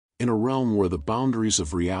In a realm where the boundaries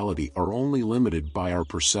of reality are only limited by our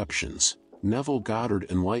perceptions, Neville Goddard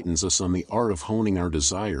enlightens us on the art of honing our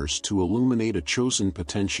desires to illuminate a chosen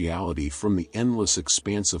potentiality from the endless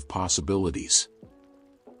expanse of possibilities.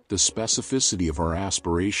 The specificity of our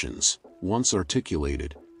aspirations, once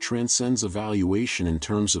articulated, transcends evaluation in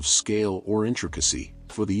terms of scale or intricacy,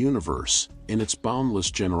 for the universe, in its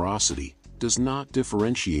boundless generosity, does not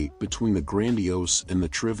differentiate between the grandiose and the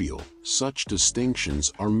trivial. Such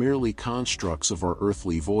distinctions are merely constructs of our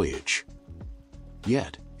earthly voyage.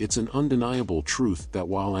 Yet, it's an undeniable truth that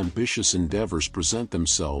while ambitious endeavors present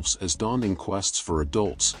themselves as daunting quests for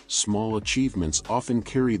adults, small achievements often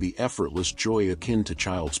carry the effortless joy akin to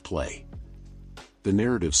child's play. The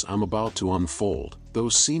narratives I'm about to unfold, though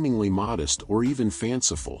seemingly modest or even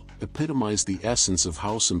fanciful, epitomize the essence of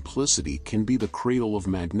how simplicity can be the cradle of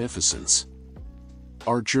magnificence.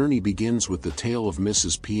 Our journey begins with the tale of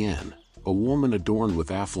Mrs. P.N., a woman adorned with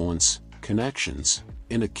affluence, connections,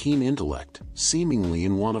 and a keen intellect, seemingly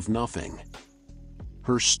in want of nothing.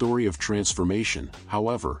 Her story of transformation,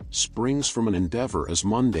 however, springs from an endeavor as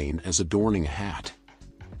mundane as adorning a hat.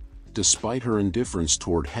 Despite her indifference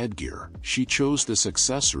toward headgear, she chose this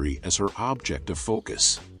accessory as her object of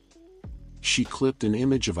focus. She clipped an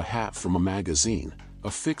image of a hat from a magazine,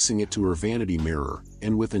 affixing it to her vanity mirror,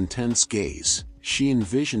 and with intense gaze, she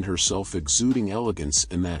envisioned herself exuding elegance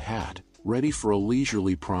in that hat, ready for a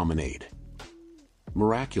leisurely promenade.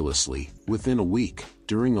 Miraculously, within a week,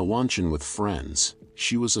 during a luncheon with friends,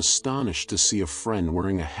 she was astonished to see a friend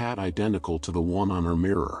wearing a hat identical to the one on her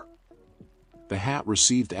mirror. The hat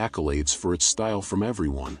received accolades for its style from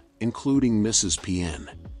everyone, including Mrs. P.N.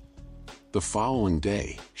 The following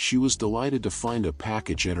day, she was delighted to find a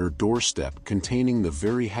package at her doorstep containing the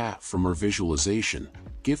very hat from her visualization,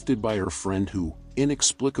 gifted by her friend who,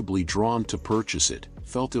 inexplicably drawn to purchase it,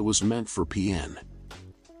 felt it was meant for P.N.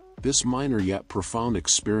 This minor yet profound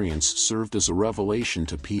experience served as a revelation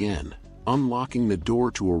to P.N., unlocking the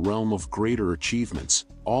door to a realm of greater achievements,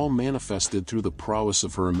 all manifested through the prowess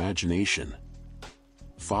of her imagination.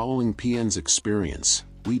 Following P.N.'s experience,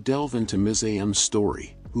 we delve into Ms. A.M.'s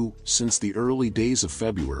story, who, since the early days of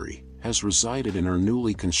February, has resided in her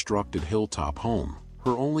newly constructed hilltop home,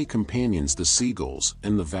 her only companions the seagulls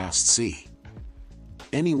and the vast sea.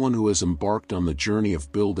 Anyone who has embarked on the journey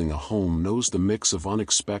of building a home knows the mix of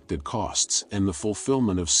unexpected costs and the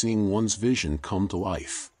fulfillment of seeing one's vision come to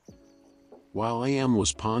life. While A.M.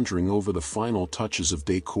 was pondering over the final touches of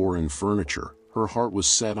decor and furniture, her heart was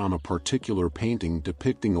set on a particular painting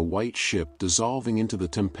depicting a white ship dissolving into the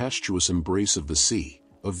tempestuous embrace of the sea,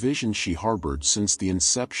 a vision she harbored since the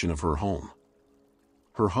inception of her home.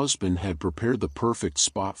 Her husband had prepared the perfect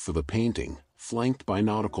spot for the painting, flanked by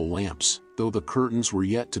nautical lamps, though the curtains were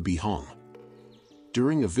yet to be hung.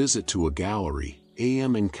 During a visit to a gallery,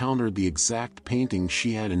 A.M. encountered the exact painting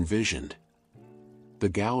she had envisioned. The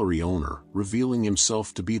gallery owner, revealing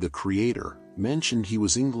himself to be the creator, mentioned he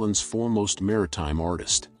was England's foremost maritime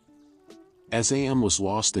artist. As A.M. was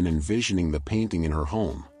lost in envisioning the painting in her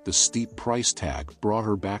home, the steep price tag brought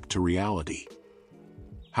her back to reality.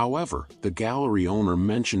 However, the gallery owner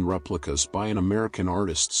mentioned replicas by an American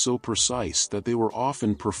artist so precise that they were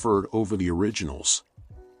often preferred over the originals.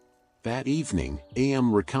 That evening,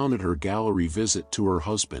 A.M. recounted her gallery visit to her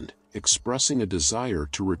husband, expressing a desire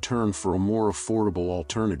to return for a more affordable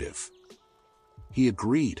alternative. He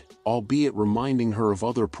agreed, albeit reminding her of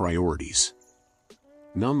other priorities.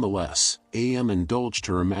 Nonetheless, A.M. indulged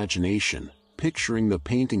her imagination, picturing the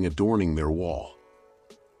painting adorning their wall.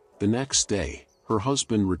 The next day, her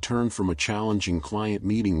husband returned from a challenging client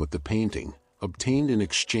meeting with the painting, obtained in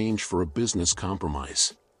exchange for a business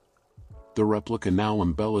compromise. The replica now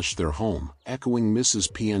embellished their home, echoing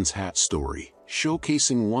Mrs. P.N.'s hat story,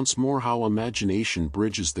 showcasing once more how imagination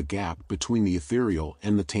bridges the gap between the ethereal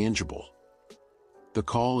and the tangible. The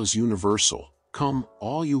call is universal. Come,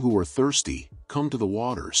 all you who are thirsty, come to the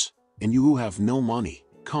waters, and you who have no money,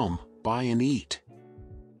 come, buy and eat.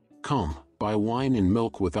 Come, buy wine and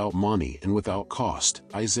milk without money and without cost.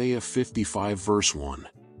 Isaiah 55 verse 1.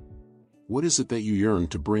 What is it that you yearn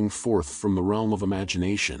to bring forth from the realm of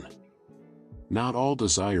imagination? Not all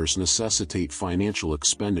desires necessitate financial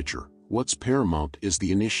expenditure. What's paramount is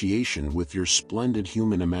the initiation with your splendid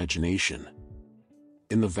human imagination.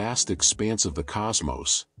 In the vast expanse of the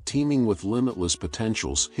cosmos, teeming with limitless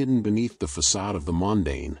potentials hidden beneath the facade of the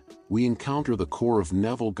mundane, we encounter the core of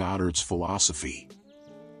Neville Goddard's philosophy.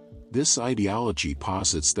 This ideology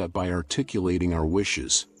posits that by articulating our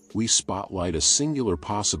wishes, we spotlight a singular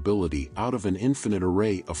possibility out of an infinite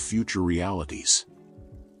array of future realities.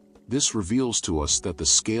 This reveals to us that the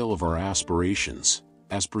scale of our aspirations,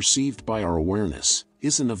 as perceived by our awareness,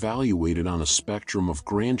 isn't evaluated on a spectrum of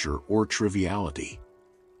grandeur or triviality.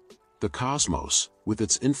 The cosmos, with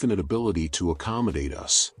its infinite ability to accommodate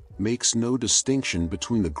us, makes no distinction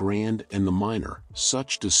between the grand and the minor.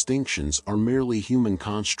 Such distinctions are merely human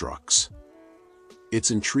constructs.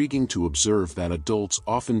 It's intriguing to observe that adults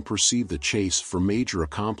often perceive the chase for major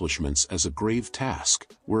accomplishments as a grave task,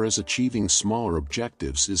 whereas achieving smaller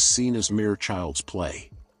objectives is seen as mere child's play.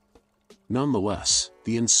 Nonetheless,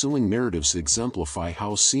 the ensuing narratives exemplify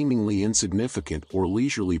how seemingly insignificant or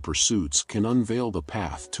leisurely pursuits can unveil the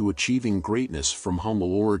path to achieving greatness from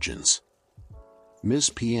humble origins.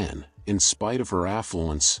 Ms. Pien, in spite of her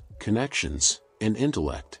affluence, connections, and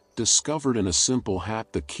intellect, discovered in a simple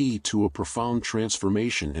hat the key to a profound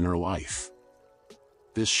transformation in her life.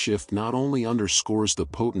 This shift not only underscores the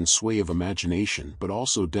potent sway of imagination but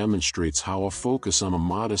also demonstrates how a focus on a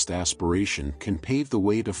modest aspiration can pave the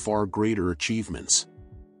way to far greater achievements.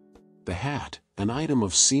 The hat, an item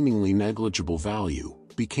of seemingly negligible value,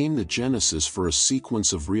 became the genesis for a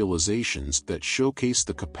sequence of realizations that showcase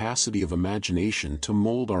the capacity of imagination to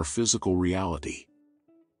mold our physical reality.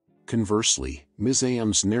 Conversely, Ms.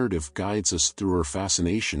 A.M.'s narrative guides us through her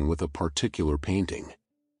fascination with a particular painting.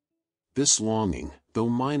 This longing, though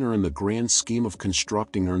minor in the grand scheme of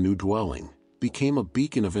constructing her new dwelling, became a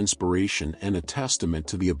beacon of inspiration and a testament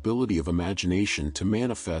to the ability of imagination to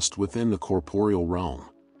manifest within the corporeal realm.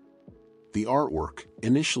 The artwork,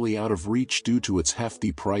 initially out of reach due to its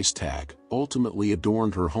hefty price tag, ultimately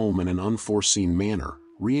adorned her home in an unforeseen manner,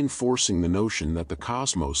 reinforcing the notion that the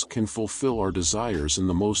cosmos can fulfill our desires in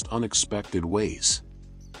the most unexpected ways.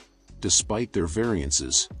 Despite their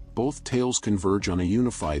variances, both tales converge on a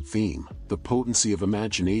unified theme: the potency of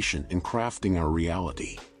imagination in crafting our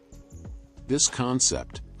reality. This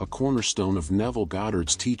concept, a cornerstone of Neville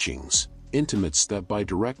Goddard's teachings, intimates that by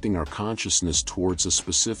directing our consciousness towards a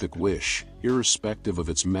specific wish, irrespective of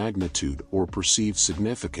its magnitude or perceived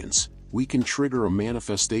significance, we can trigger a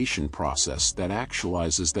manifestation process that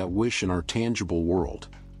actualizes that wish in our tangible world.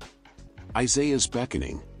 Isaiah's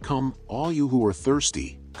beckoning, "Come, all you who are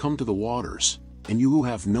thirsty, come to the waters, and you who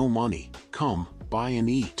have no money, come, buy and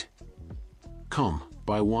eat. Come,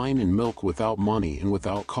 buy wine and milk without money and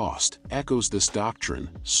without cost," echoes this doctrine,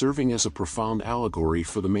 serving as a profound allegory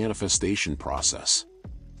for the manifestation process.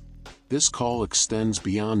 This call extends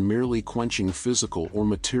beyond merely quenching physical or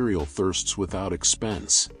material thirsts without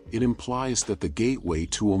expense. It implies that the gateway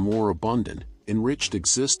to a more abundant, enriched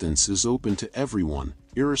existence is open to everyone,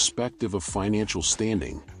 irrespective of financial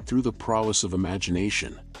standing, through the prowess of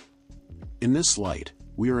imagination. In this light,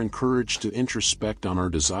 we are encouraged to introspect on our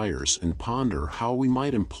desires and ponder how we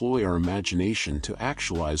might employ our imagination to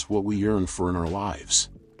actualize what we yearn for in our lives.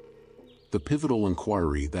 The pivotal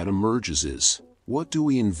inquiry that emerges is, what do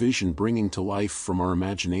we envision bringing to life from our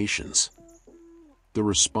imaginations? The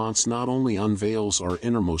response not only unveils our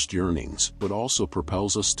innermost yearnings but also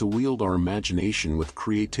propels us to wield our imagination with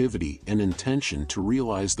creativity and intention to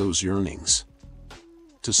realize those yearnings.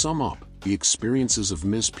 To sum up, the experiences of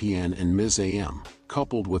Ms. Pien and Ms. A.M.,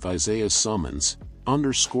 coupled with Isaiah's summons,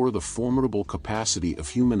 underscore the formidable capacity of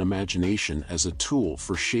human imagination as a tool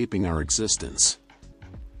for shaping our existence.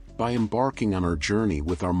 By embarking on our journey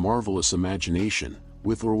with our marvelous imagination,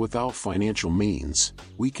 with or without financial means,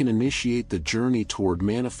 we can initiate the journey toward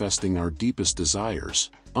manifesting our deepest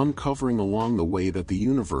desires, uncovering along the way that the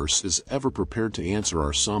universe is ever prepared to answer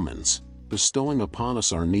our summons, bestowing upon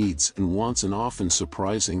us our needs and wants in often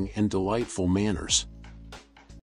surprising and delightful manners.